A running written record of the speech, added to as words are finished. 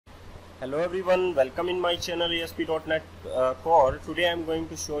Hello everyone, welcome in my channel ASP.NET Core. Today I am going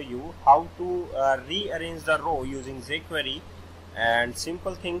to show you how to rearrange the row using jQuery and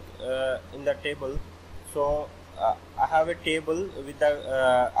simple thing in the table. So I have a table with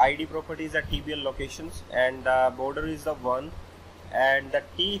the ID properties are TBL locations and the border is the 1, and the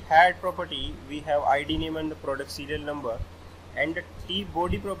T head property we have ID name and the product serial number, and the T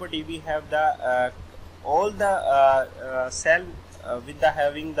body property we have the all the cell with the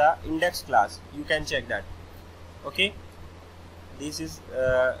having the index class. You can check that. Okay, this is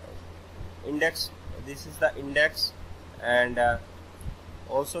index, this is the index, and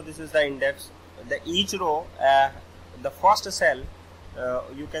also this is the index. The each row, the first cell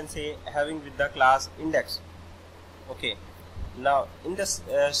you can say having with the class index. Okay, now in this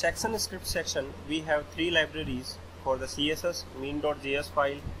section script section we have three libraries for the CSS, mean.js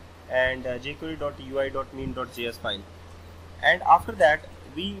file, and jQuery.ui.mean.js file. And after that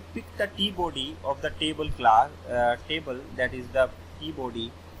we pick the T body of the table class, table, that is the T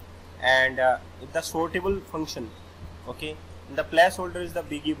body, and the sortable function. Okay, the placeholder is the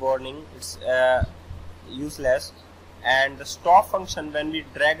biggie warning, it's useless, and the stop function when we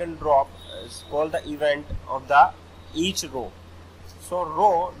drag and drop is called the event of the each row. So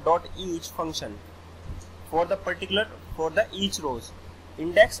row dot each function for the particular, for the each rows,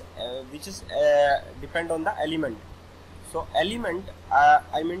 index which is depend on the element. So element,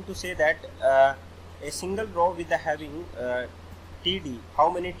 I meant to say that a single row with the having TD, how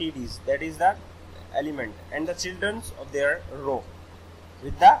many TDs, that is the element, and the children's of their row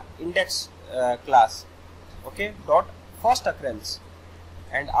with the index class. Okay, dot first occurrence,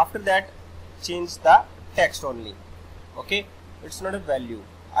 and after that change the text only. Okay, it's not a value,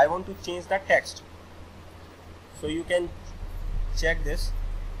 I want to change the text, so you can check this.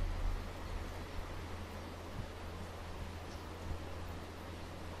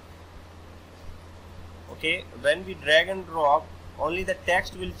 Okay, when we drag and drop, only the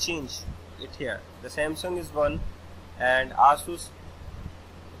text will change it here. The Samsung is 1 and Asus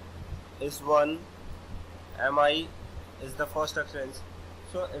is 1, MI is the first occurrence.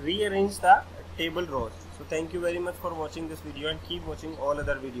 So rearrange the table rows. So thank you very much for watching this video, and keep watching all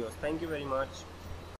other videos. Thank you very much.